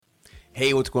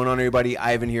Hey, what's going on, everybody?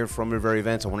 Ivan here from River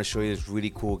Events. I want to show you this really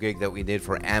cool gig that we did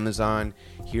for Amazon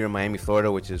here in Miami, Florida,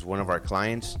 which is one of our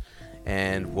clients.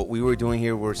 And what we were doing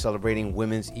here, we're celebrating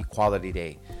Women's Equality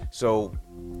Day. So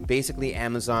basically,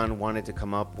 Amazon wanted to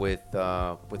come up with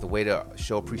a way to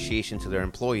show appreciation to their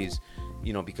employees,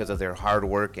 because of their hard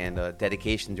work and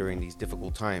dedication during these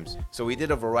difficult times. So we did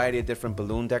a variety of different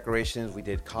balloon decorations. We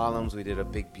did columns. We did a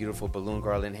big, beautiful balloon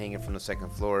garland hanging from the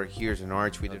second floor. Here's an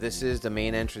arch. This is the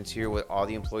main entrance here where all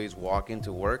the employees walk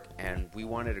into work, and we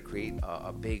wanted to create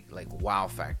a big, wow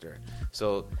factor.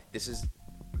 So this is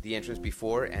the entrance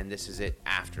before, and this is it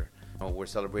after. We're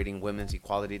celebrating Women's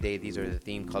Equality Day. These are the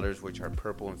theme colors, which are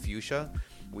purple and fuchsia.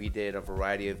 We did a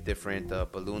variety of different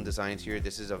balloon designs here.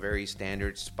 This is a very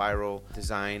standard spiral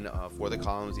design for the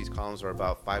columns. These columns are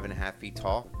about 5.5 feet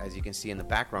tall. As you can see in the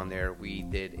background there, we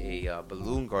did a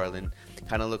balloon garland.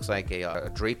 Kind of looks like a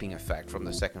draping effect from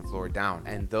the second floor down.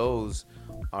 And those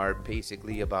are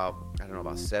basically about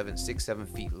 7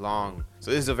 feet long.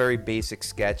 So this is a very basic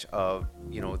sketch of,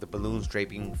 the balloons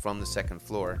draping from the second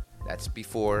floor. That's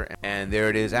before, and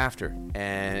there it is after,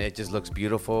 and it just looks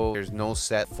beautiful. There's no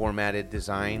set formatted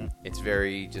design. It's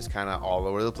very just kind of all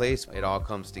over the place. It all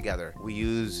comes together. We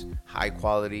use high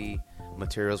quality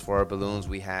materials for our balloons.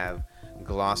 We have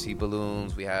glossy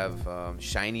balloons, we have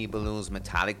shiny balloons,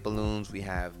 metallic balloons, we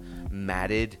have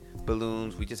matted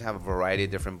balloons. We just have a variety of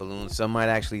different balloons. Some might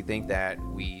actually think that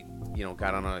we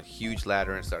got on a huge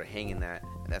ladder and started hanging that.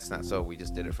 That's not so. We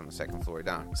just did it from the second floor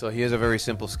down. So here's a very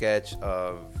simple sketch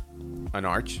of an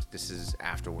arch. This is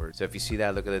afterwards. So if you see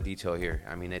that, look at the detail here.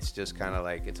 I mean, it's just kind of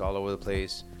it's all over the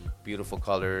place. Beautiful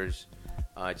colors.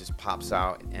 It just pops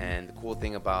out. And the cool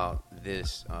thing about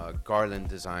this garland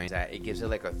design is that it gives it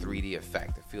like a 3D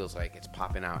effect. It feels like it's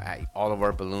popping out at you. All of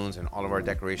our balloons and all of our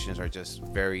decorations are just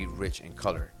very rich in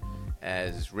color.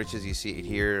 As rich as you see it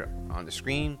here on the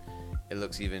screen, it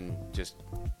looks even just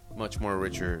much more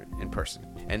richer in person.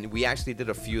 And we actually did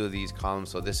a few of these columns.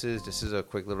 So this is a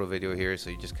quick little video here. So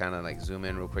you just kind of zoom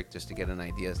in real quick just to get an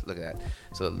idea. Look at that.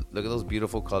 So look at those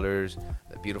beautiful colors,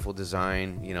 the beautiful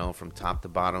design, from top to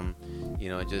bottom.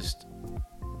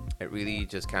 It really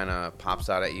just kind of pops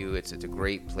out at you. It's a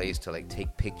great place to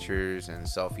take pictures and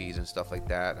selfies and stuff like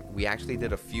that. We actually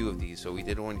did a few of these. So we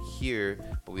did one here,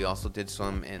 but we also did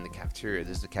some in the cafeteria.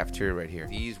 This is the cafeteria right here.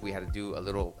 These we had to do a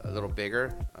little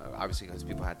bigger, obviously because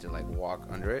people had to walk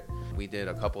under it. We did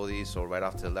a couple of these. So right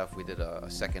off to the left, we did a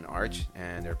second arch,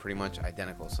 and they're pretty much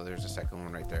identical. So there's a second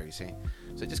one right there, you see.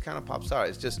 So it just kind of pops out.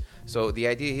 It's just, so the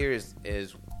idea here is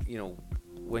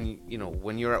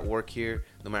when you're at work here,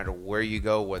 no matter where you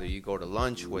go, whether you go to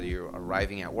lunch, whether you're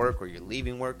arriving at work or you're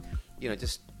leaving work,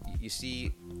 you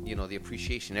see the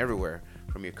appreciation everywhere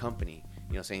from your company,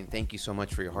 saying thank you so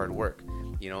much for your hard work,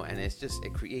 and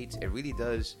it really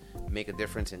does make a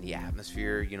difference in the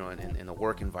atmosphere, and in the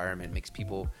work environment. It makes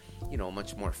people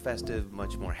much more festive,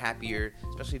 much more happier,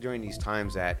 especially during these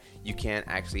times that you can't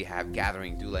actually have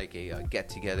gathering, do a get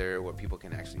together where people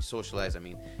can actually socialize. I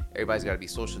mean, everybody's got to be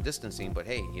social distancing, but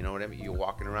hey, you know what I mean? You're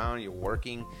walking around, you're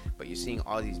working, but you're seeing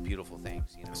all these beautiful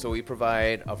things. So we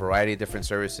provide a variety of different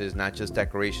services, not just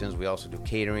decorations. We also do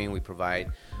catering. We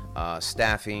provide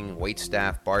staffing, wait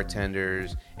staff,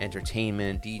 bartenders,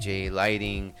 entertainment, DJ,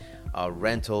 lighting,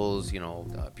 rentals,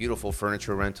 beautiful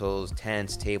furniture rentals,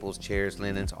 tents, tables, chairs,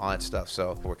 linens, all that stuff.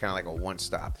 So we're kind of like a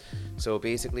one-stop. So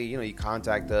basically, you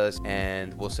contact us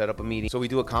and we'll set up a meeting. So we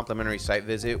do a complimentary site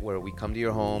visit where we come to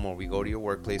your home or we go to your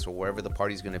workplace or wherever the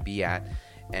party's going to be at.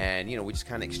 And, we just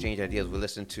kind of exchange ideas. We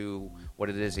listen to what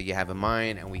it is that you have in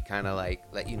mind, and we kind of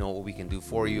let you know what we can do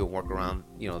for you and work around,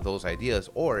 those ideas.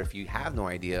 Or if you have no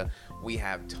idea, we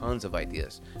have tons of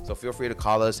ideas. So feel free to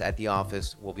call us at the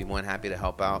office. We'll be more than happy to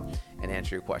help out and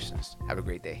answer your questions. Have a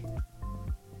great day.